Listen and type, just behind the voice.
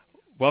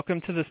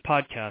Welcome to this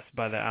podcast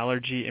by the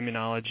Allergy,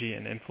 Immunology,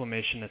 and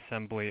Inflammation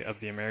Assembly of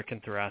the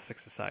American Thoracic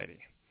Society.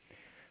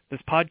 This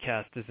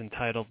podcast is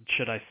entitled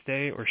Should I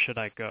Stay or Should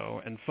I Go?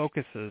 And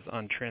focuses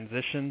on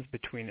transitions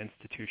between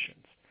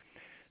institutions.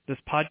 This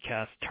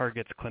podcast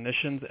targets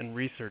clinicians and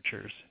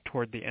researchers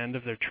toward the end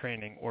of their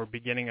training or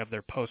beginning of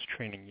their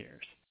post-training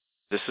years.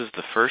 This is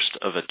the first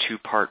of a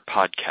two-part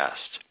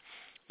podcast.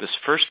 This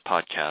first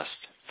podcast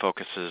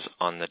focuses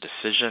on the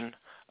decision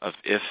of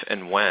if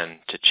and when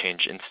to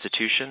change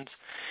institutions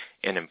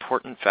and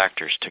important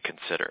factors to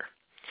consider.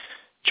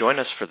 Join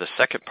us for the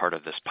second part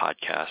of this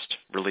podcast,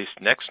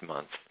 released next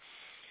month,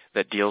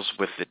 that deals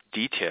with the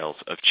details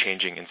of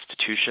changing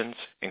institutions,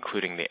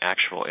 including the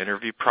actual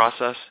interview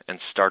process and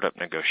startup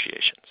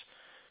negotiations.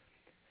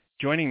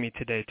 Joining me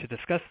today to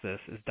discuss this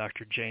is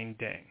Dr. Jane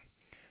Dang.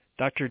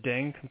 Dr.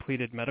 Dang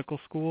completed medical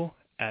school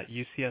at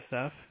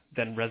UCSF,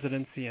 then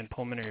residency and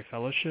pulmonary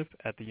fellowship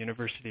at the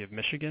University of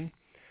Michigan,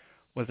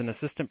 was an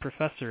assistant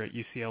professor at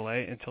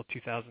UCLA until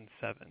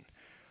 2007,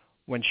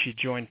 when she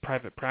joined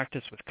private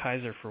practice with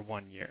Kaiser for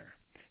 1 year.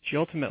 She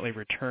ultimately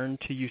returned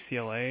to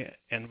UCLA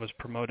and was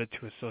promoted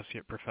to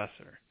associate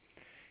professor.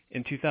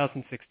 In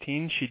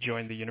 2016, she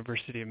joined the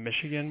University of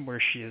Michigan, where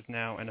she is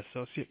now an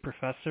associate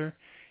professor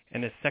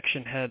and is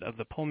section head of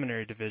the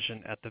pulmonary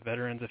division at the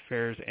Veterans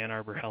Affairs Ann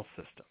Arbor Health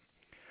System.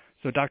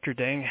 So Dr.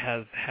 Dang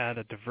has had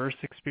a diverse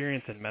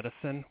experience in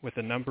medicine with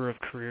a number of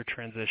career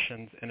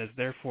transitions and is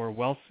therefore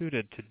well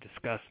suited to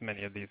discuss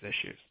many of these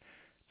issues.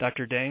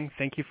 Dr. Dang,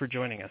 thank you for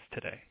joining us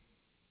today.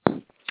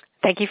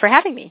 Thank you for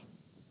having me.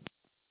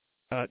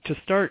 To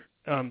start,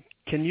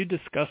 can you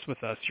discuss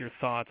with us your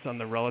thoughts on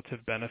the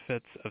relative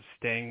benefits of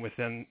staying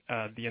within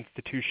the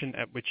institution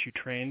at which you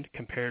trained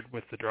compared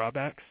with the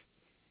drawbacks?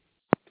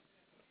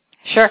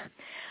 Sure.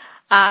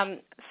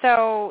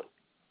 So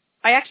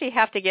I actually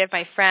have to give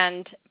my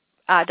friend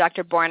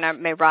Dr. Borna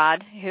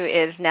Mayrad, who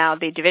is now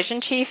the division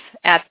chief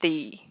at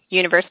the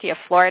University of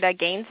Florida,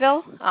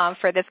 Gainesville,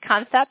 for this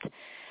concept.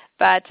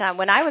 But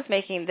when I was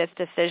making this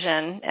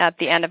decision at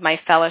the end of my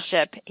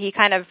fellowship, he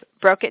kind of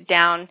broke it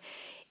down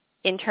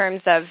in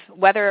terms of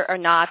whether or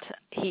not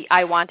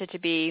I wanted to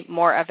be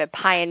more of a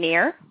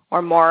pioneer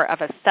or more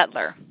of a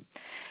settler.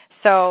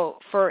 So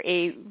for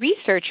a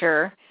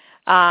researcher,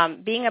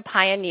 being a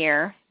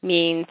pioneer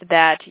means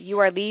that you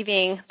are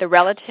leaving the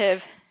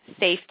relative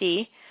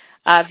safety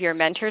of your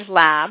mentor's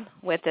lab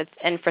with its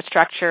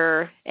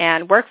infrastructure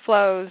and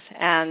workflows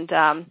and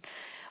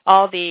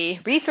all the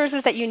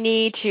resources that you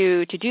need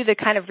to do the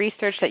kind of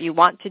research that you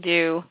want to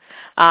do,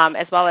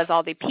 as well as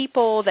all the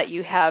people that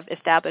you have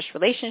established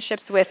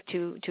relationships with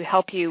to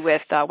help you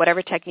with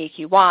whatever technique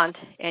you want.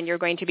 And you're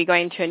going to be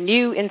going to a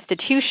new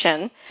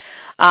institution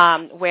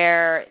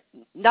where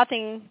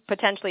nothing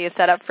potentially is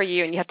set up for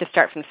you and you have to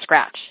start from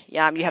scratch.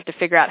 You have to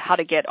figure out how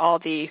to get all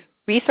the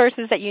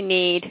resources that you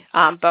need,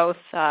 both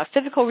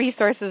physical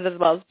resources as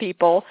well as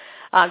people,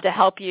 to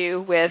help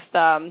you with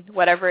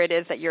whatever it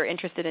is that you're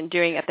interested in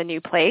doing at the new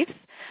place.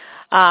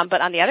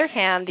 But on the other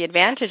hand, the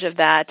advantage of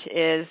that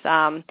is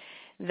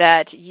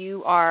that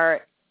you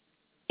are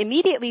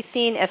immediately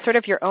seen as sort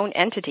of your own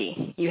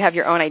entity. You have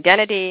your own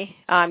identity.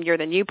 You're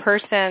the new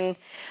person.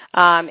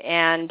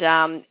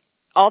 And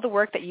all the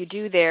work that you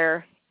do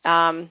there,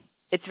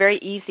 it's very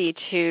easy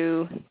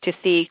to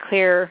see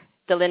clear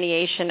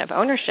delineation of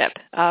ownership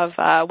of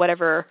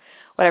whatever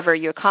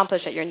you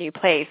accomplish at your new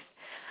place.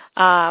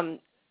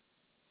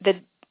 The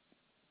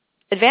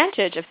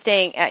advantage of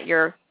staying at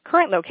your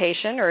current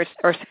location, or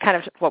kind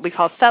of what we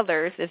call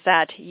settlers, is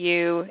that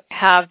you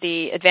have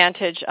the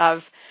advantage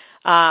of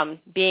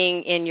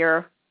being in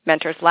your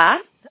mentor's lab,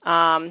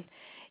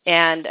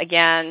 and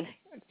again,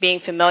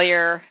 being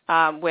familiar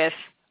with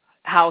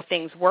how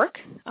things work,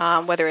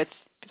 whether it's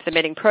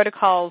submitting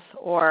protocols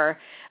or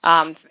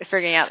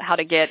figuring out how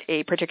to get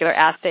a particular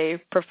assay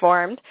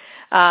performed.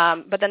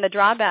 But then the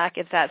drawback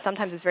is that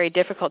sometimes it's very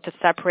difficult to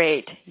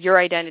separate your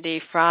identity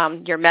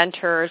from your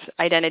mentor's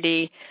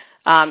identity,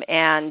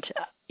 and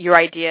your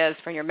ideas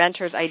from your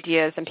mentor's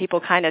ideas, and people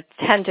kind of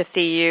tend to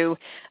see you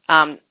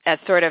as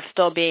sort of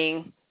still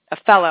being a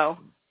fellow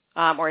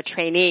or a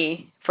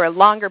trainee for a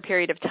longer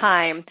period of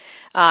time,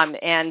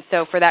 and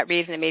so for that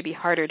reason it may be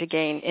harder to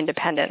gain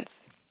independence.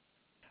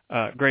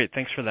 Great,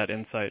 thanks for that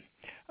insight.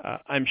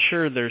 I'm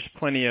sure there's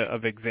plenty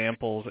of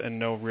examples and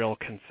no real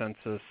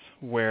consensus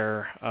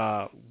where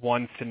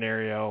one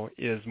scenario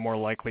is more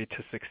likely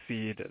to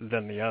succeed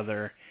than the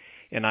other,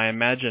 and I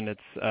imagine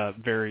it's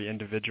very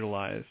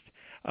individualized.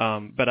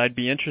 But I'd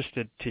be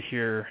interested to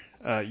hear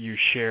you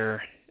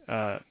share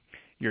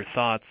your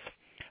thoughts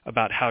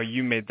about how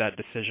you made that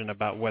decision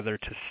about whether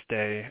to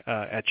stay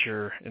at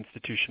your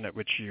institution at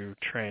which you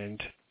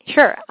trained.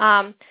 Sure.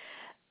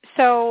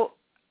 So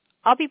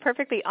I'll be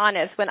perfectly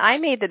honest. When I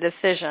made the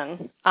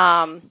decision,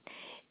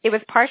 it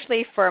was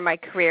partially for my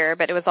career,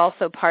 but it was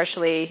also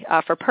partially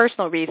for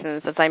personal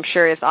reasons, as I'm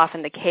sure is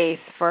often the case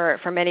for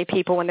many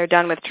people when they're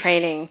done with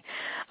training.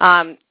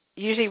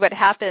 Usually what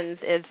happens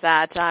is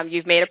that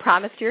you've made a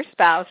promise to your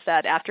spouse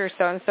that after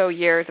so-and-so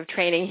years of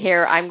training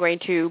here, I'm going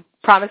to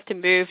promise to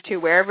move to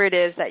wherever it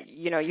is that,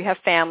 you have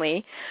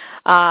family,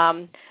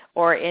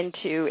 or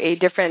into a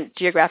different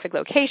geographic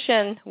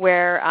location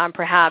where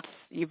perhaps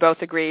you both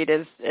agreed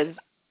is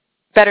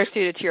better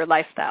suited to your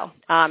lifestyle.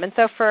 And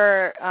so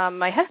for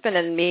my husband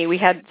and me, we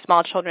had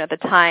small children at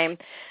the time.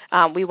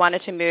 We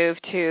wanted to move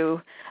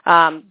to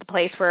the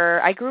place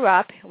where I grew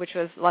up, which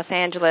was Los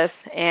Angeles,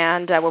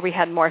 and where we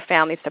had more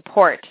family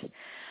support.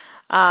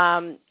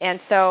 And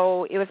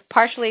so it was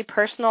partially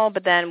personal,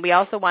 but then we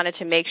also wanted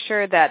to make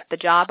sure that the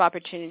job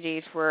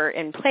opportunities were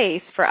in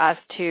place for us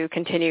to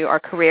continue our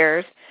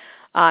careers.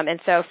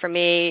 And so for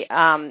me,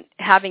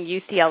 having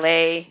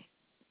UCLA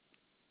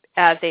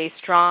as a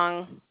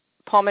strong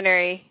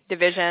pulmonary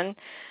division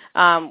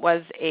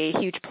was a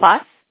huge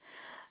plus.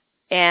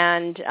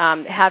 And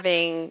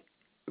having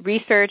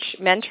research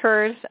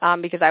mentors,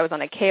 because I was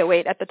on a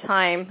K-08 at the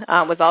time,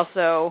 was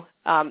also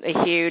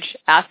a huge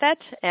asset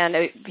and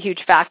a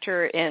huge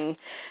factor in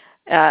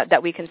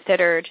that we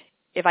considered.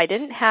 If I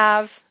didn't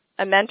have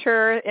a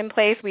mentor in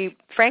place, we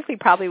frankly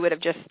probably would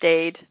have just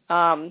stayed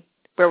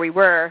where we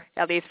were,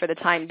 at least for the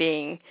time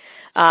being.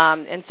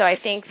 And so I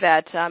think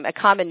that a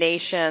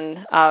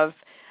combination of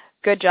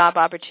good job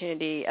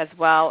opportunity as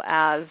well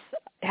as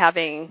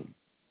having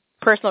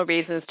personal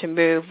reasons to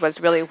move was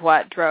really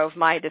what drove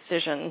my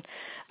decision,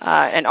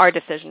 and our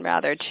decision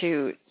rather,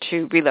 to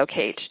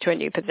relocate to a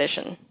new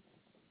position.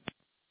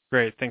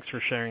 Great. Thanks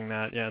for sharing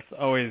that. Yeah, it's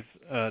always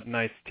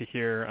nice to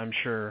hear, I'm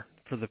sure,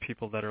 for the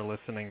people that are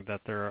listening,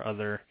 that there are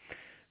other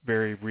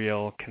very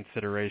real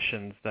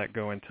considerations that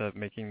go into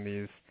making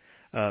these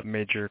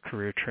major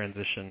career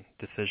transition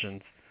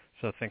decisions.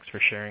 So thanks for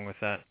sharing with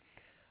that.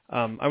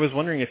 I was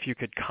wondering if you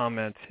could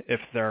comment if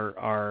there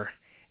are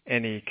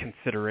any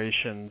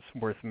considerations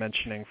worth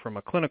mentioning from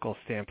a clinical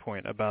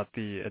standpoint about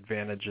the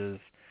advantages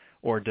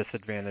or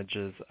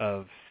disadvantages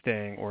of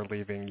staying or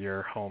leaving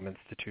your home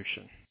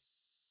institution.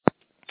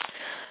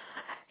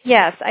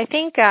 Yes, I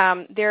think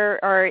there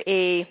are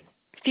a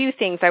few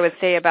things I would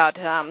say about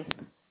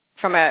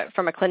from a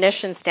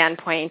clinician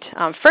standpoint.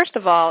 First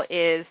of all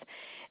is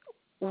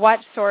what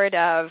sort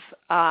of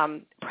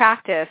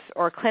practice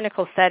or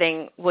clinical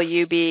setting will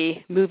you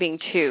be moving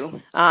to?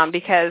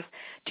 Because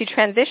to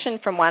transition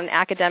from one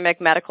academic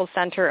medical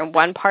center in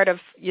one part of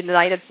the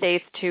United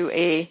States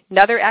to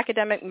another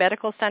academic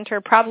medical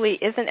center probably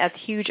isn't as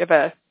huge of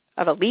a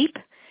leap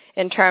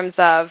in terms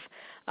of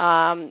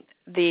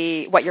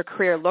what your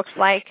career looks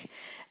like.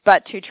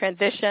 But to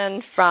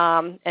transition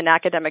from an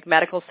academic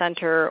medical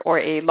center or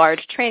a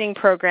large training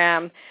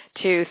program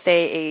to,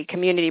 say, a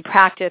community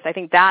practice, I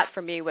think that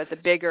for me was a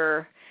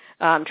bigger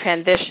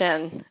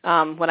transition.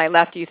 When I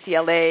left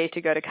UCLA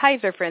to go to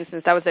Kaiser, for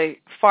instance, that was a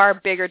far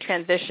bigger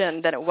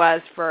transition than it was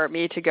for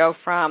me to go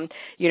from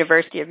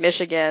University of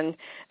Michigan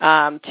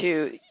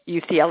to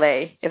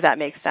UCLA, if that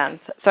makes sense.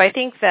 So I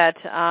think that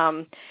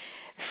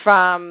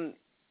from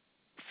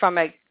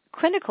a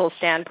clinical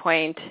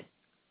standpoint,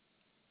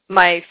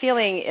 my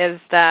feeling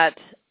is that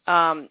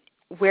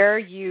where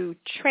you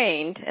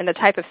trained and the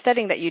type of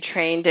setting that you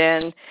trained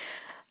in,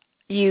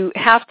 you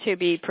have to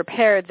be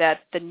prepared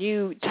that the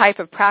new type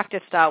of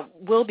practice style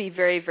will be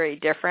very, very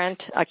different.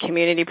 A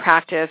community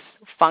practice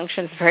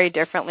functions very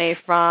differently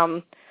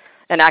from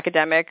an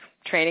academic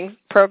training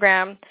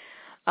program.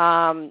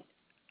 I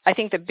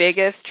think the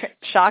biggest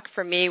shock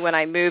for me when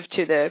I moved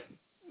to the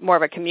more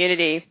of a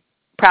community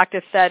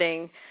practice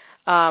setting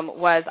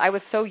was I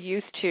was so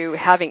used to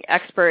having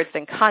experts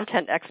and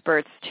content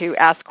experts to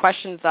ask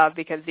questions of,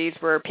 because these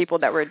were people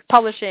that were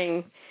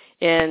publishing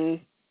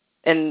in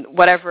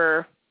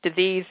whatever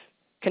disease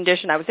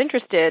condition I was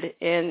interested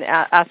in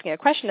asking a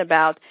question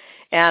about,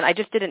 and I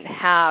just didn't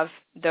have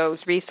those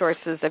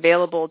resources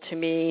available to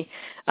me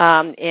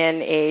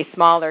in a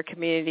smaller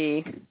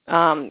community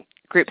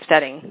group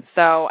setting.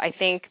 So I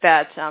think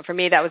that for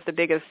me that was the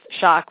biggest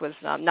shock, was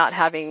not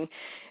having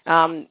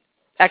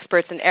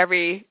experts in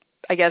every,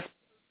 I guess,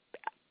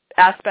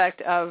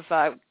 aspect of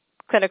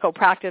clinical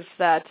practice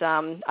that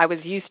I was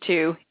used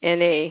to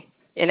in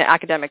an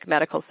academic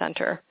medical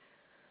center.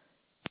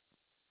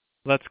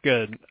 That's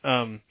good.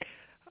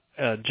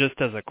 Just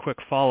as a quick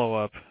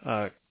follow-up,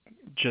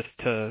 just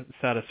to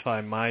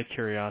satisfy my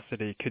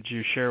curiosity, could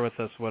you share with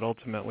us what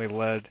ultimately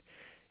led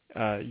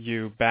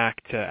you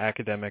back to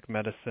academic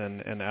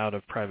medicine and out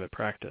of private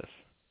practice?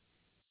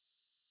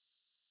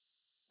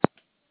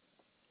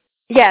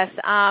 Yes.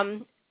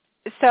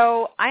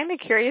 So I'm a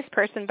curious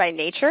person by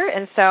nature,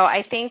 and so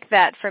I think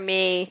that for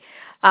me,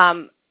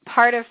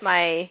 part of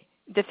my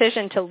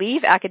decision to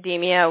leave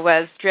academia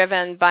was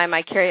driven by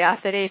my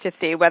curiosity to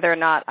see whether or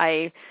not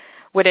I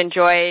would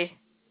enjoy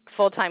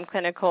full-time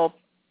clinical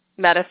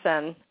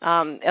medicine,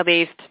 at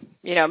least,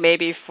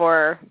 maybe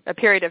for a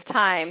period of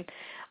time,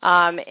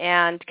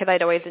 and because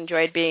I'd always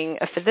enjoyed being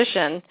a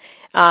physician.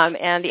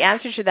 And the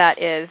answer to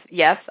that is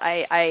yes,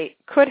 I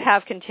could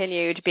have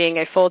continued being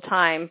a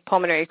full-time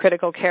pulmonary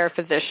critical care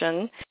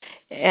physician,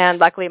 and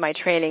luckily my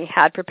training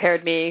had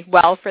prepared me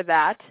well for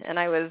that, and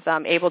I was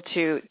able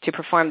to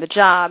perform the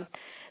job.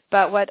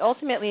 But what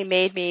ultimately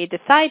made me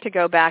decide to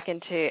go back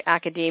into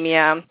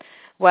academia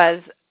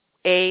was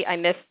I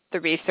missed the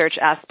research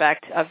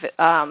aspect of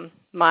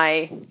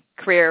my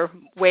career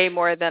way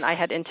more than I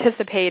had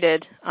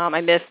anticipated.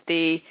 I missed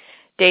the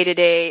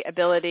day-to-day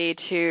ability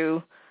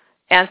to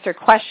answer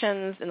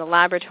questions in the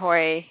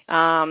laboratory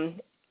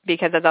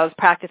because as I was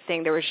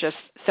practicing, there was just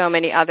so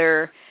many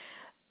other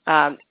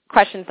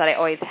questions that I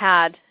always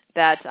had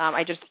that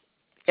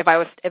if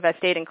I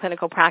stayed in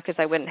clinical practice,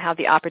 I wouldn't have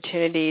the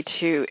opportunity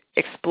to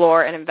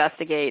explore and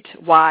investigate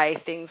why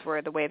things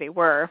were the way they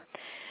were.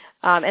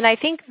 And I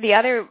think the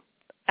other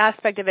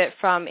aspect of it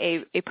from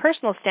a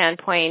personal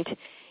standpoint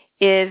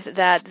is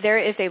that there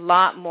is a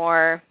lot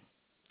more,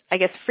 I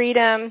guess,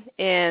 freedom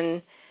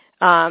in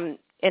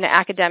an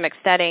academic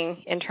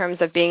setting in terms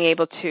of being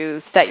able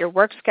to set your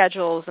work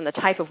schedules and the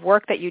type of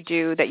work that you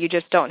do that you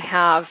just don't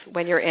have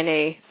when you're in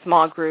a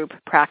small group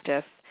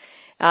practice.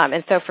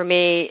 And so for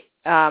me,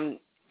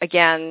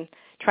 again,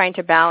 trying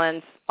to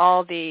balance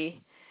all the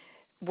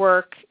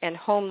work and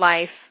home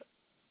life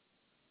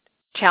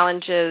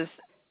challenges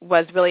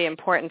was really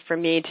important for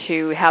me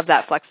to have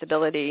that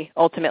flexibility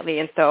ultimately.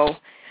 And so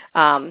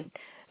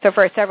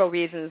for several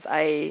reasons,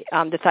 I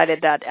decided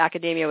that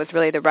academia was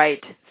really the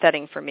right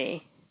setting for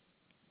me.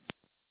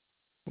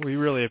 We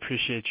really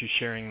appreciate you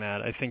sharing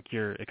that. I think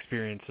your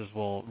experiences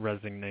will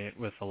resonate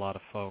with a lot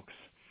of folks.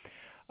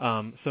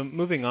 So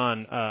moving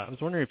on, I was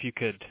wondering if you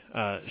could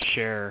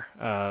share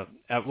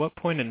at what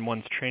point in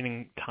one's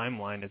training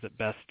timeline is it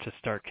best to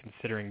start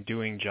considering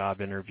doing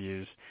job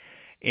interviews?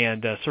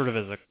 And sort of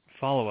as a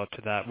follow-up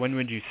to that, when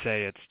would you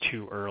say it's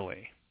too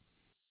early?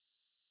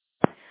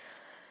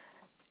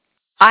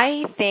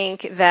 I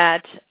think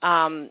that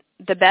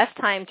the best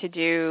time to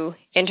do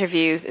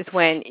interviews is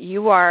when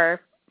you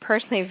are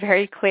personally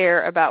very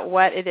clear about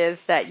what it is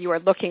that you are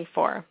looking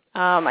for.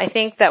 I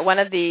think that one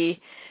of the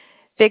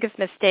biggest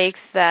mistakes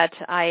that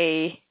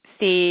I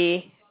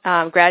see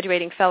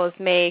graduating fellows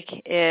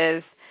make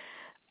is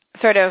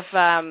sort of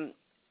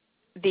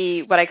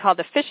what I call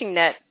the fishing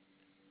net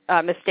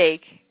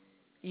mistake.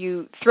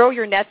 You throw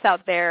your nets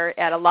out there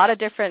at a lot of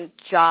different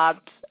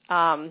jobs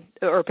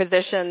or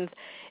positions,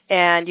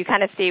 and you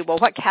kind of see, well,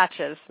 what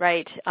catches,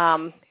 right?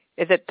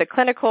 Is it the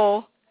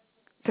clinical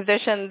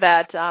position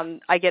that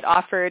I get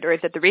offered, or is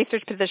it the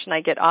research position I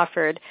get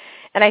offered?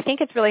 And I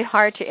think it's really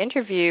hard to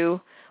interview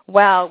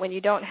well when you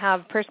don't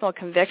have personal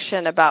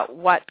conviction about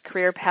what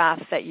career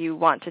path that you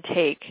want to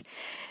take.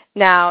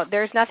 Now,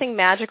 there's nothing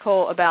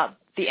magical about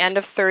the end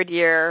of third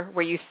year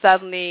where you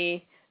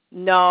suddenly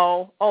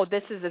know, oh,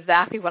 this is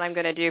exactly what I'm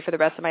going to do for the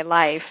rest of my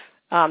life.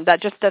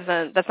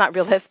 That's not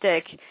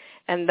realistic,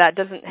 and that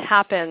doesn't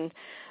happen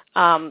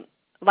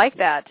like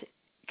that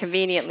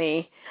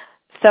conveniently.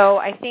 So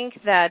I think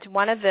that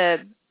one of the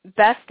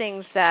best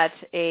things that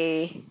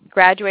a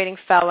graduating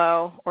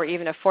fellow or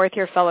even a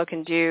fourth-year fellow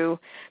can do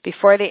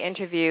before they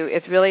interview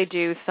is really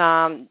do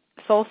some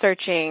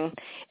soul-searching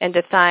and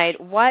decide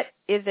what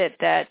is it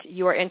that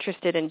you are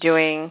interested in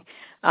doing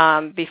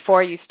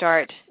before you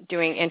start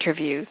doing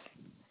interviews.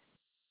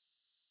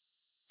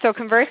 So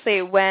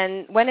conversely,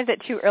 when is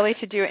it too early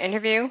to do an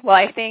interview? Well,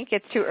 I think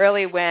it's too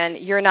early when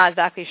you're not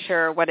exactly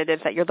sure what it is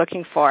that you're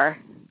looking for.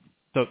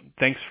 So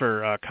thanks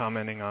for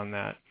commenting on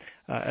that.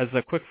 As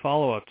a quick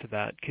follow-up to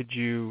that, could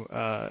you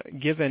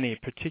give any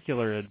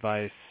particular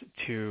advice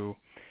to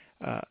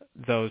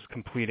those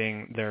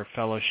completing their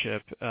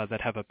fellowship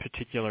that have a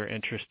particular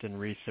interest in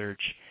research,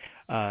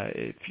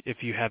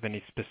 if you have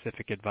any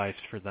specific advice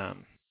for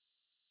them?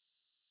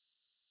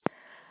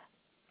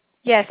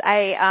 Yes,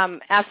 I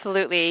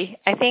absolutely.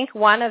 I think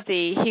one of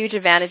the huge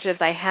advantages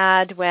I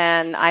had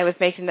when I was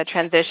making the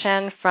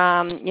transition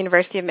from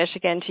University of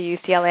Michigan to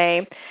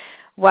UCLA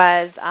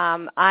was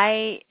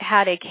I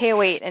had a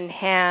K-08 in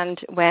hand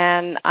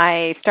when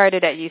I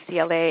started at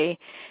UCLA.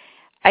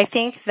 I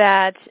think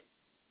that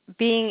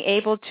being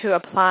able to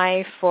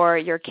apply for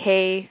your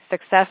K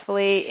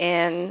successfully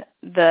in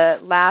the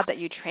lab that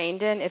you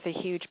trained in is a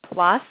huge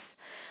plus.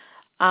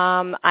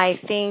 I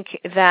think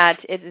that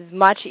it is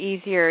much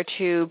easier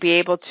to be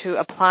able to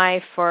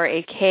apply for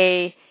a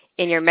K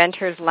in your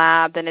mentor's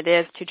lab than it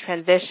is to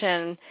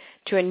transition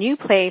to a new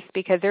place,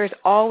 because there's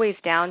always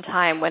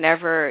downtime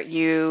whenever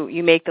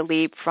you make the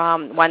leap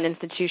from one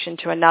institution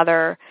to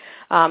another.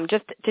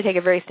 Just to take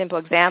a very simple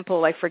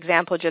example, like, for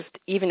example, just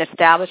even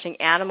establishing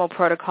animal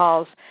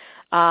protocols.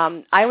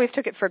 I always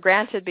took it for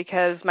granted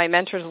because my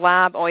mentor's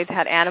lab always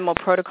had animal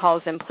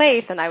protocols in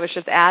place, and I was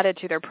just added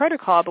to their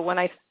protocol. But when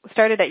I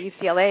started at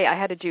UCLA, I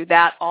had to do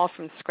that all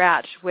from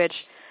scratch, which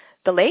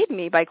delayed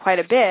me by quite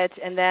a bit.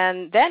 And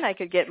then I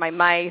could get my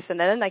mice, and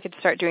then I could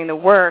start doing the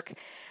work.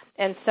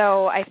 And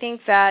so I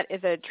think that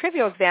is a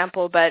trivial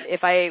example, but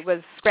if I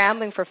was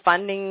scrambling for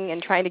funding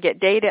and trying to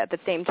get data at the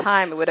same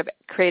time, it would have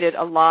created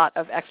a lot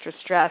of extra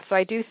stress. So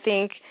I do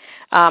think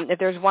if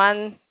there's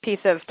one piece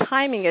of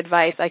timing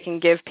advice I can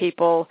give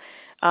people,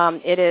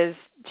 it is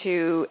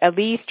to at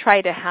least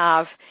try to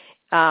have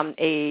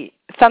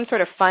some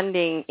sort of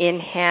funding in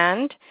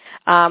hand,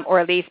 or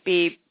at least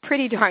be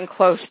pretty darn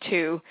close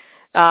to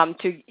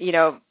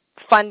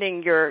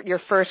funding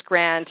your first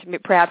grant.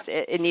 Perhaps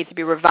it needs to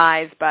be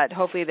revised, but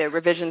hopefully the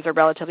revisions are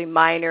relatively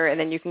minor, and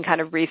then you can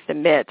kind of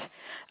resubmit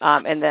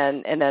and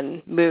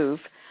then move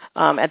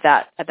at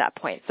that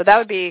point. So that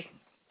would be,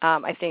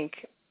 I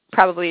think,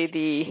 probably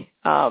the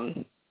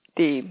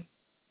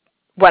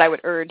what I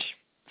would urge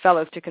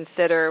fellows to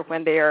consider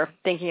when they are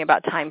thinking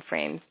about time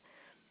frames.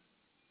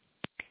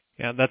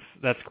 Yeah,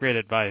 that's great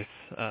advice.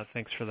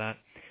 Thanks for that.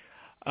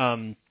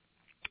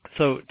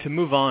 So to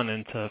move on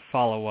and to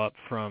follow up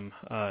from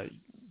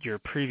your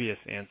previous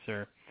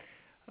answer,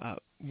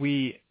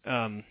 we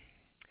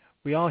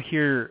all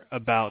hear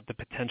about the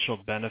potential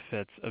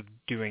benefits of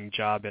doing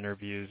job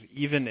interviews,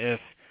 even if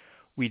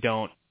we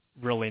don't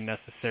really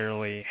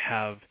necessarily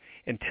have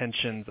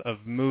intentions of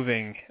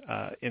moving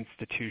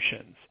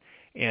institutions.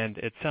 And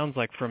it sounds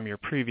like from your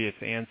previous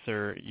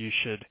answer, you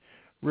should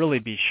really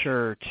be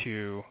sure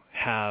to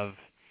have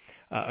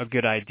a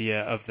good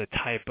idea of the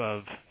type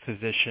of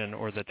physician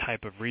or the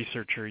type of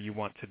researcher you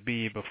want to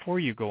be before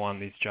you go on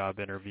these job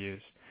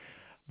interviews.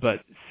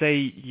 But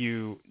say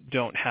you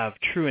don't have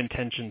true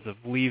intentions of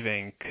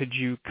leaving, could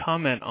you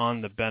comment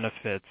on the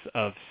benefits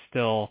of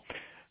still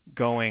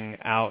going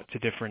out to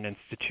different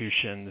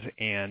institutions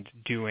and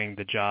doing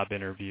the job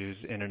interviews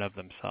in and of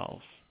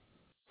themselves?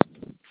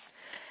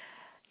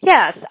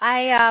 Yes,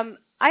 I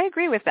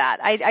agree with that.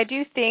 I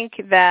do think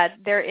that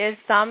there is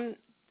some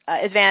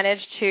advantage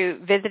to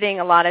visiting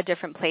a lot of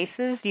different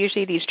places.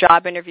 Usually these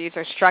job interviews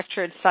are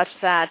structured such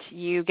that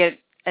you get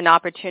an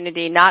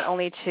opportunity not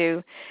only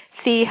to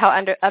see how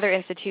other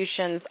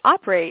institutions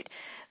operate,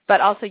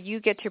 but also you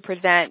get to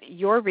present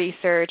your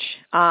research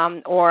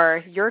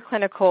or your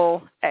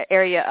clinical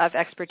area of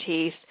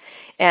expertise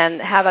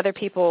and have other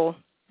people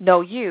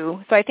know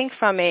you. So I think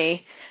from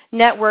a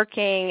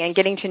networking and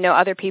getting to know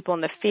other people in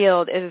the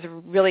field is a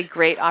really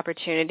great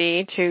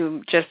opportunity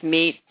to just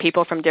meet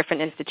people from different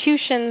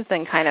institutions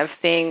and kind of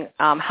seeing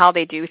how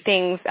they do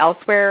things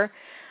elsewhere.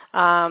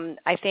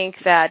 I think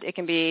that it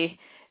can be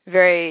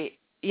very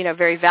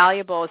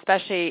valuable,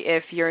 especially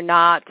if you're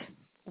not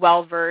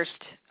well-versed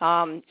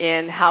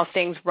in how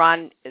things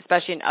run,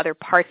 especially in other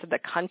parts of the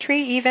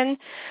country even,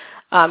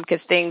 because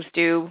things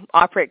do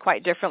operate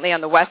quite differently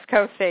on the West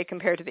Coast, say,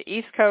 compared to the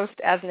East Coast,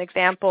 as an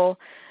example.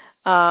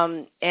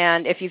 And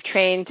if you've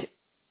trained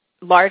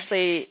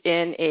largely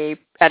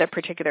at a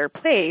particular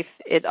place,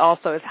 it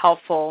also is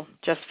helpful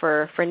just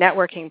for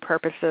networking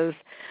purposes.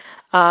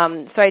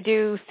 So I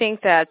do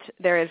think that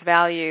there is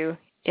value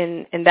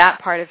in that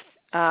part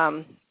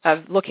of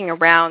looking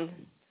around,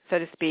 so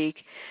to speak.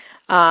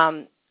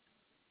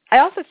 I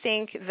also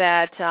think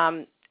that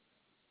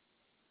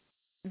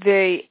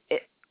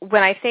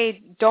when I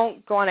say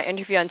don't go on an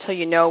interview until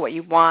you know what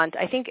you want,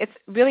 I think it's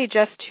really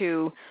just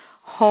to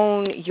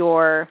hone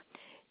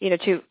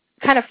to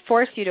kind of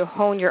force you to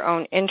hone your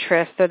own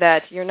interests so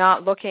that you're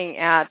not looking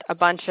at a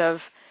bunch of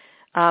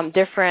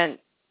different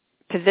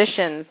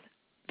positions,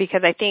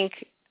 because I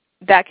think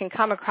that can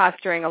come across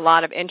during a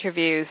lot of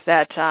interviews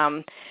that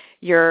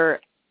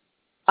you're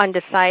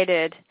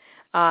undecided.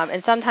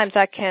 And sometimes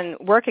that can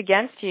work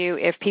against you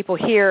if people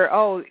hear,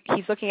 oh,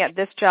 he's looking at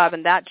this job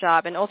and that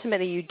job, and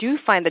ultimately you do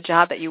find the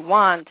job that you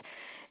want,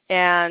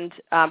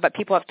 but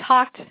people have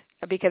talked,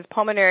 because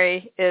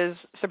pulmonary is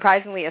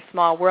surprisingly a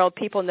small world.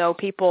 People know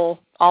people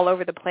all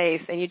over the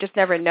place, and you just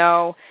never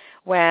know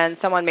when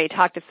someone may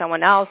talk to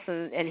someone else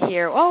and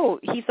hear, oh,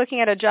 he's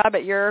looking at a job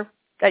at your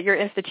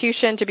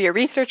institution to be a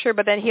researcher,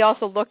 but then he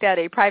also looked at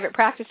a private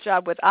practice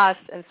job with us,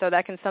 and so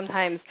that can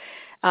sometimes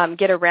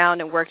get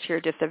around and work to your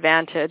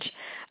disadvantage.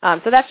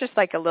 So that's just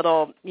like a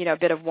little,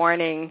 bit of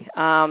warning.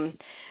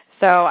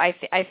 So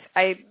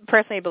I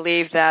personally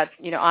believe that,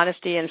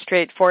 honesty and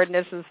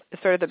straightforwardness is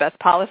sort of the best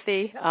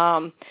policy,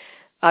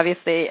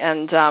 obviously,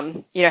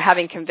 and,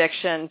 having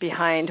conviction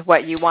behind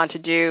what you want to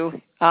do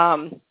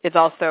is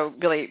also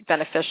really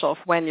beneficial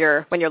when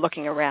you're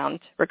looking around,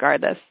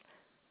 regardless.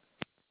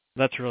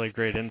 That's really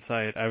great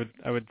insight.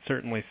 I would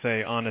certainly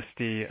say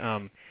honesty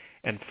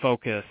and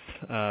focus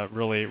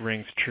really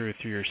rings true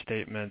through your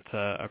statement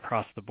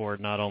across the board,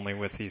 not only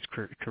with these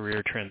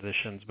career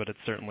transitions, but it's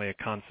certainly a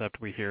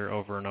concept we hear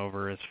over and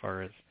over as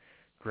far as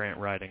grant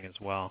writing as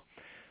well.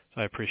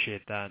 So I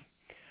appreciate that.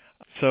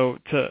 So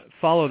to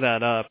follow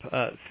that up,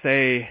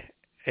 say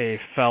a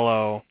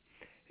fellow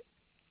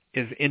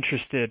is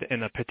interested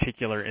in a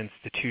particular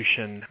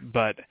institution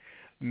but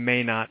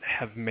may not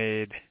have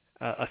made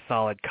a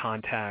solid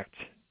contact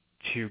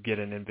to get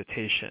an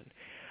invitation.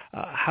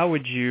 How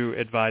would you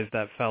advise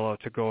that fellow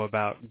to go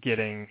about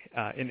getting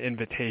an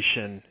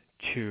invitation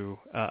to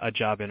a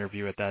job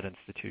interview at that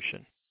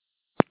institution?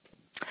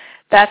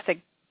 That's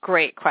a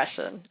great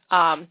question.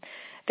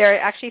 There are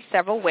actually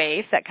several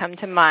ways that come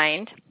to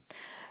mind.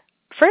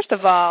 First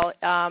of all,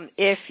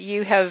 if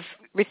you have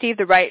received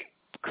the right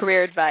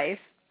career advice,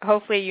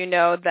 hopefully you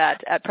know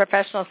that at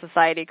professional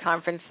society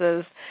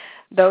conferences,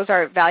 those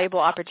are valuable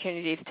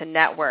opportunities to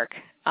network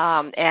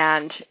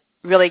and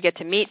really get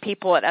to meet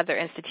people at other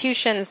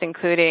institutions,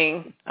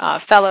 including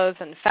fellows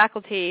and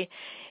faculty.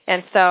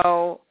 And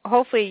so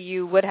hopefully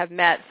you would have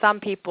met some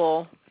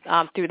people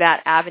through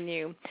that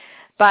avenue.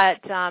 But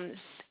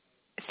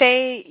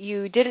say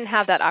you didn't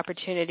have that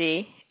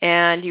opportunity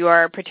and you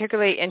are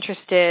particularly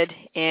interested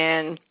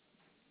in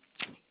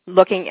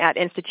looking at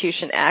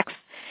Institution X.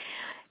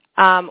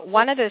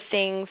 One of the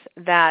things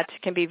that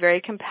can be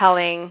very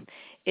compelling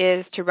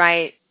is to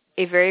write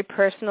a very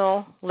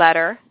personal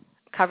letter,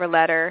 cover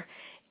letter,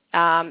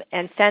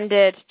 and send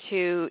it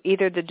to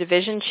either the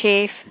division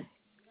chief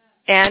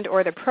and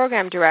or the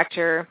program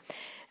director.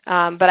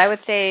 But I would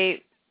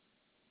say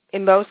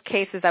in most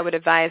cases I would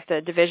advise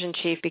the division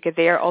chief because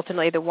they are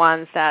ultimately the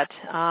ones that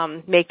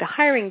make the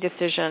hiring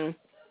decision,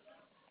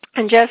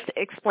 and just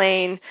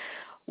explain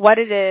what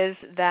it is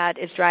that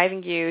is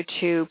driving you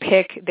to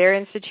pick their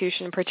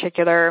institution in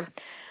particular,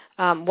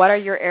 what are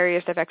your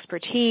areas of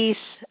expertise,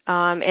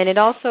 and it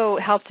also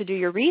helps to do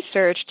your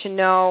research to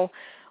know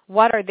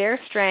what are their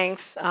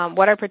strengths,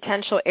 what are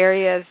potential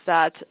areas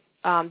that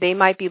they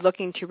might be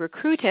looking to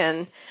recruit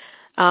in,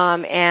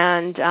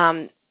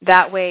 and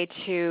that way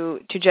to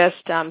just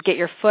get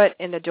your foot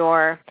in the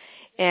door.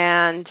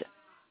 And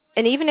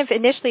even if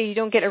initially you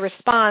don't get a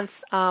response,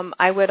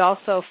 I would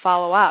also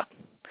follow up.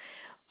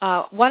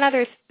 One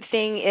other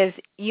thing is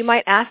you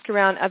might ask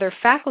around other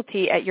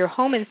faculty at your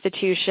home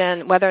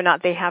institution whether or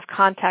not they have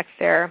contacts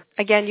there.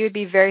 Again, you would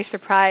be very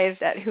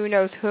surprised at who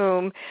knows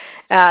whom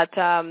at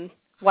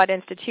what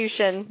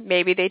institution.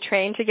 Maybe they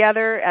trained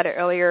together at an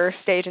earlier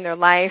stage in their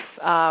life.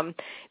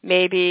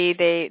 Maybe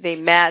they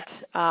met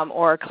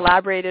or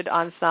collaborated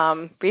on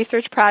some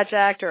research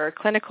project or a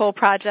clinical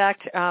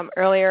project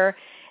earlier.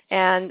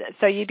 And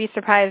so you'd be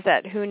surprised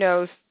at who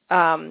knows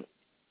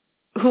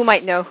who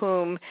might know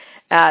whom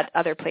at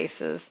other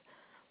places.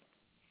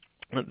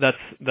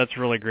 That's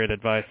really great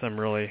advice. I'm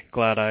really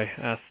glad I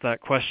asked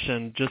that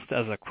question. Just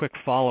as a quick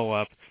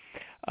follow-up,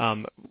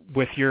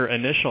 with your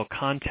initial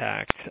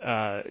contact,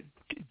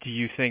 do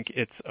you think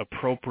it's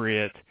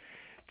appropriate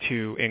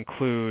to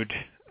include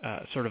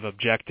sort of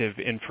objective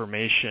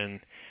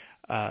information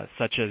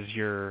such as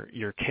your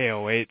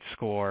KO8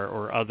 score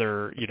or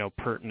other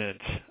pertinent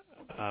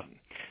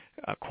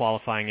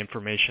qualifying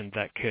information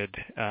that could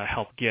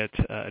help get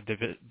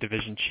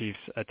division chief's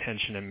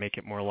attention and make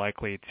it more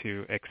likely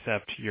to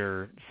accept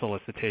your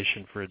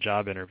solicitation for a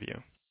job interview?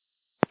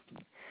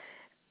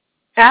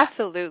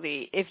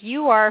 Absolutely. If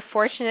you are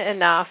fortunate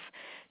enough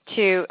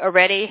to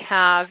already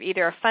have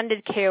either a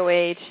funded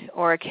KO8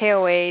 or a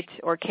KO8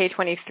 or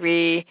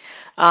K23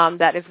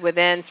 that is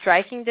within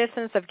striking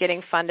distance of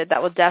getting funded,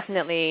 that will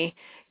definitely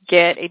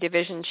get a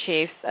division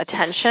chief's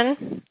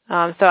attention.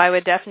 So I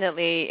would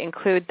definitely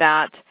include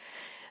that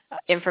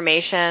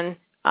information.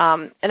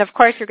 And of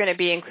course, you're going to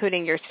be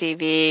including your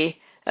CV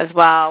as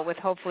well with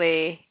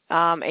hopefully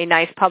a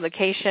nice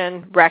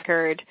publication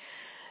record.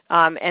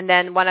 And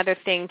then one other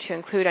thing to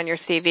include on your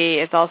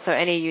CV is also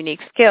any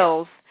unique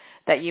skills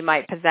that you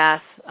might possess,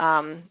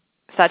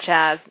 such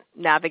as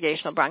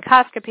navigational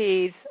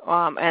bronchoscopies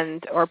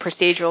or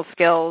procedural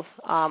skills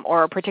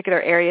or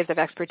particular areas of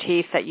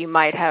expertise that you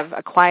might have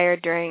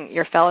acquired during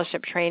your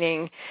fellowship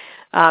training.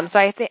 So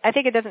I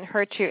think it doesn't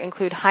hurt to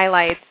include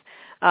highlights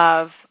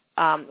of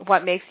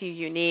what makes you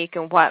unique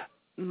and what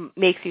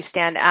makes you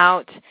stand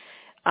out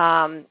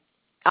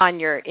in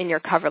your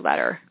cover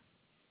letter.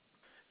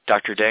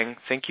 Dr. Deng,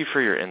 thank you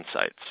for your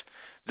insights.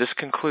 This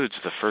concludes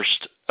the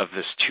first of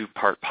this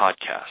two-part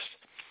podcast.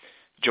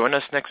 Join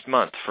us next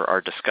month for our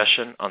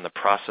discussion on the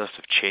process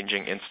of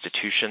changing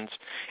institutions,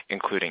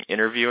 including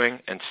interviewing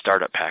and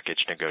startup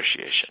package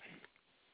negotiation.